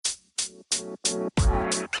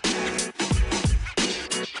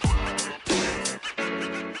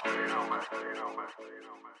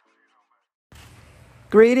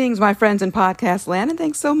Greetings, my friends in podcast land, and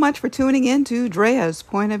thanks so much for tuning in to Drea's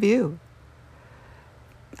Point of View.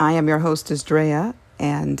 I am your hostess, Drea,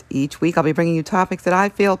 and each week I'll be bringing you topics that I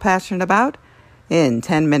feel passionate about in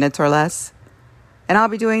 10 minutes or less. And I'll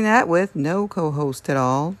be doing that with no co-host at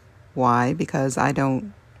all. Why? Because I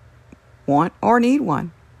don't want or need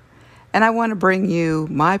one. And I want to bring you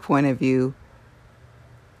my point of view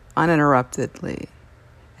uninterruptedly.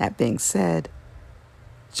 That being said,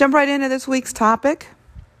 jump right into this week's topic.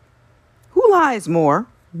 Who lies more,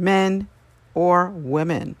 men or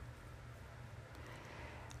women?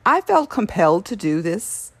 I felt compelled to do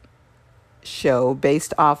this show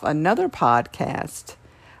based off another podcast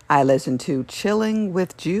I listened to, Chilling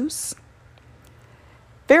with Juice.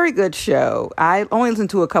 Very good show. I only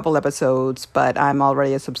listened to a couple episodes, but I'm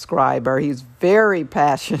already a subscriber. He's very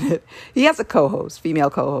passionate. He has a co-host, female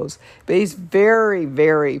co-host, but he's very,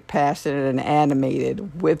 very passionate and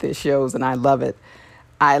animated with his shows, and I love it.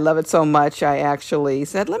 I love it so much, I actually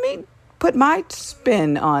said, let me put my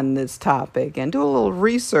spin on this topic and do a little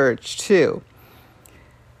research, too.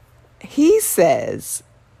 He says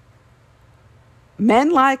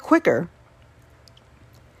men lie quicker,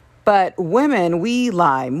 but women, we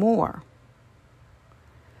lie more.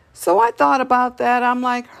 So I thought about that. I'm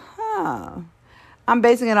like, I'm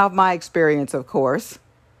basing it off my experience, of course.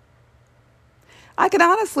 I can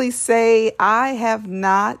honestly say I have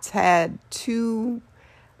not had too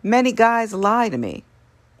many guys lie to me.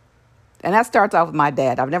 And that starts off with my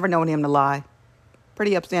dad. I've never known him to lie.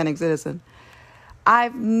 Pretty upstanding citizen.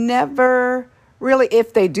 I've never really,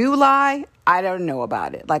 if they do lie, I don't know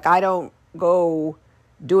about it. Like, I don't go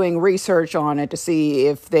doing research on it to see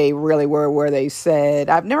if they really were where they said.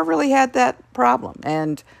 I've never really had that problem.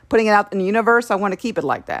 And putting it out in the universe, I want to keep it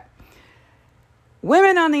like that.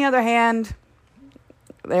 Women, on the other hand,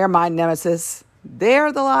 they're my nemesis.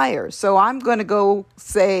 They're the liars. So I'm going to go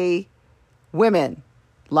say women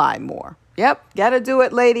lie more. Yep, got to do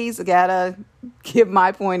it, ladies. Got to give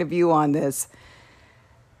my point of view on this.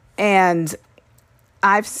 And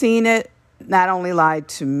I've seen it not only lie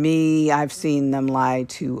to me, I've seen them lie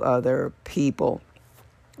to other people.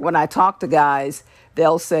 When I talk to guys,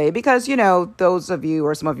 they'll say, because, you know, those of you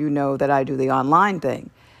or some of you know that I do the online thing.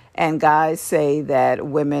 And guys say that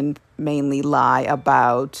women mainly lie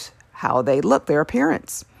about how they look, their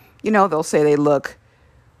appearance. You know, they'll say they look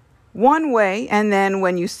one way, and then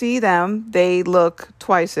when you see them, they look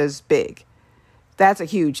twice as big. That's a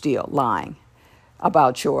huge deal, lying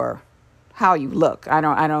about how you look. I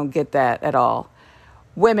don't get that at all.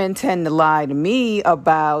 Women tend to lie to me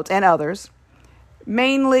about, and others,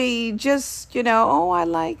 mainly just, you know, oh, I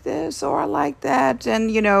like this or I like that. And,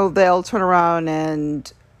 you know, they'll turn around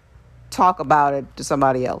and talk about it to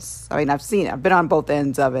somebody else. I mean, I've seen it. I've been on both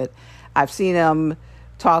ends of it. I've seen them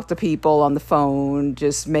talk to people on the phone,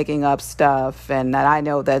 just making up stuff, and that I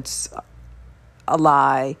know that's a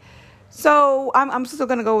lie. So I'm still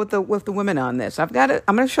going to go with the women on this. I'm going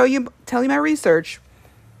to tell you my research.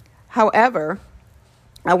 However,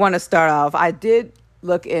 I want to start off. I did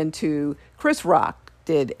look into, Chris Rock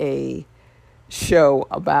did a show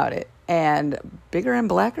about it, and Bigger and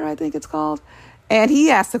Blacker, I think it's called. And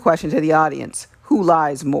he asked the question to the audience, who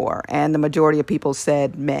lies more? And the majority of people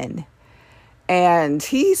said men. And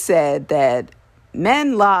he said that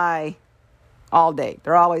men lie all day.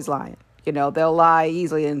 They're always lying. You know, they'll lie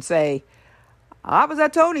easily and say, I was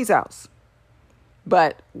at Tony's house.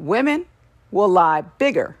 But women will lie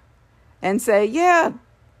bigger and say, yeah,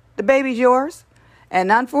 the baby's yours.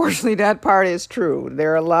 And unfortunately, that part is true.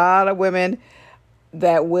 There are a lot of women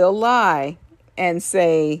that will lie and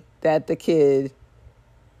say that the kid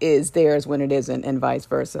is theirs when it isn't, and vice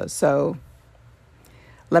versa. So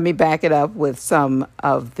let me back it up with some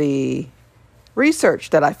of the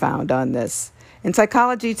research that I found on this. In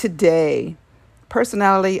Psychology Today,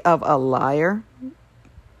 Personality of a Liar,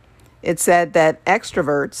 it said that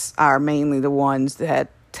extroverts are mainly the ones that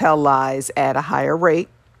tell lies at a higher rate,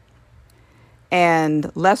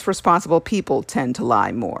 and less responsible people tend to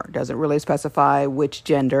lie more. Doesn't really specify which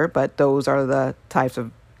gender, but those are the types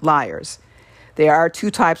of liars. There are two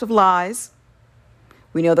types of lies.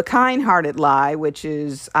 We know the kind-hearted lie, which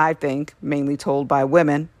is, I think, mainly told by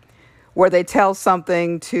women, where they tell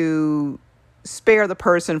something to spare the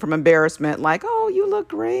person from embarrassment, like, oh, you look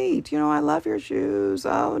great. You know, I love your shoes.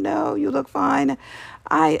 Oh, no, you look fine.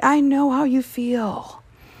 I know how you feel.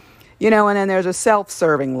 You know, and then there's a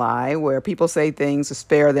self-serving lie where people say things to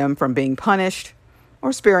spare them from being punished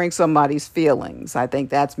or sparing somebody's feelings. I think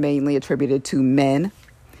that's mainly attributed to men.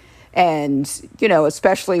 And,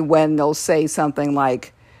 especially when they'll say something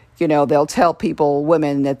like, they'll tell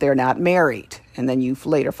women that they're not married, and then you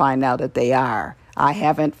later find out that they are. I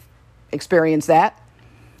haven't experienced that,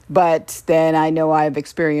 but then I know I've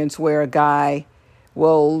experienced where a guy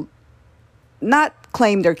will not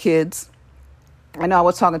claim their kids. I know I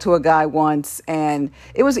was talking to a guy once, and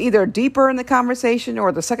it was either deeper in the conversation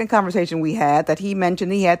or the second conversation we had that he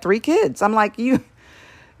mentioned he had 3 kids. I'm like, you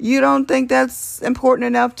don't think that's important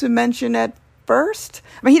enough to mention at first?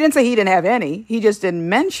 I mean, he didn't say he didn't have any. He just didn't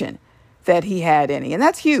mention that he had any. And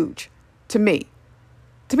that's huge to me.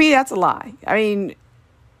 To me, that's a lie. I mean,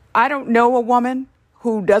 I don't know a woman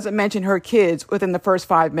who doesn't mention her kids within the first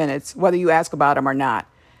 5 minutes, whether you ask about them or not.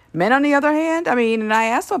 Men, on the other hand, and I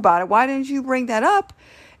asked him about it. Why didn't you bring that up?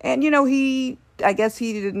 And, I guess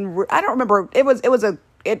he didn't, I don't remember.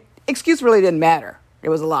 Excuse really didn't matter. It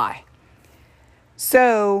was a lie.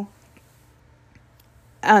 So,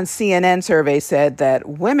 on CNN survey said that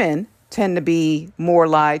women tend to be more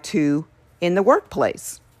lied to in the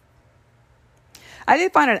workplace. I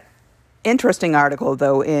did find an interesting article,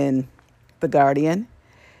 though, in The Guardian.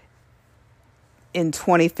 In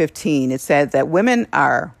 2015, it said that women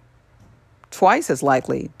are twice as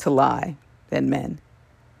likely to lie than men.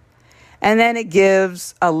 And then it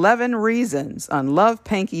gives 11 reasons on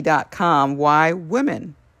lovepanky.com why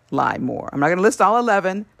women lie more. I'm not going to list all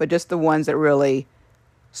 11, but just the ones that really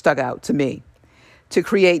stuck out to me. To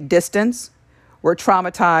create distance. We're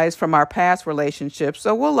traumatized from our past relationships,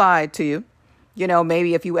 so we'll lie to you.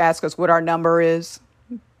 Maybe if you ask us what our number is,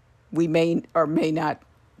 we may or may not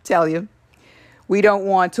tell you. We don't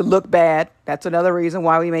want to look bad. That's another reason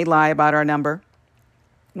why we may lie about our number.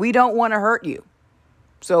 We don't want to hurt you,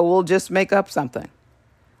 so we'll just make up something.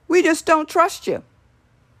 We just don't trust you.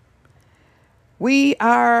 We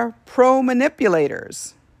are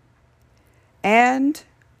pro-manipulators, and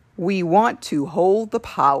we want to hold the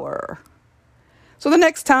power. So the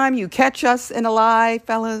next time you catch us in a lie,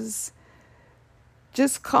 fellas,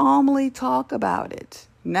 just calmly talk about it.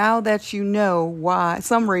 Now that you know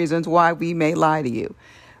some reasons why we may lie to you.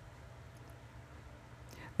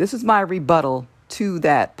 This is my rebuttal to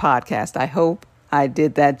that podcast. I hope I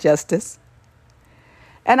did that justice.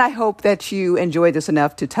 And I hope that you enjoyed this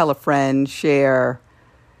enough to tell a friend, share,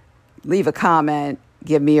 leave a comment,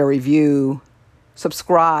 give me a review,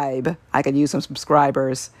 subscribe. I could use some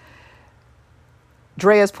subscribers.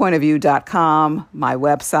 DreaSPointOfView.com, my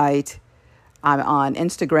website. I'm on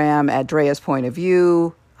Instagram at Drea's Point of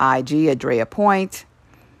View, IG at Drea Point.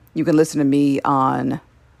 You can listen to me on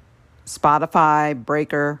Spotify,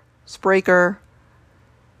 Breaker, Spreaker,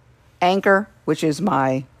 Anchor, which is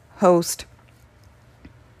my host,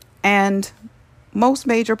 and most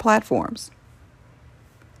major platforms.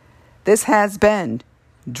 This has been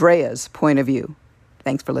Drea's Point of View.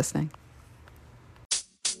 Thanks for listening.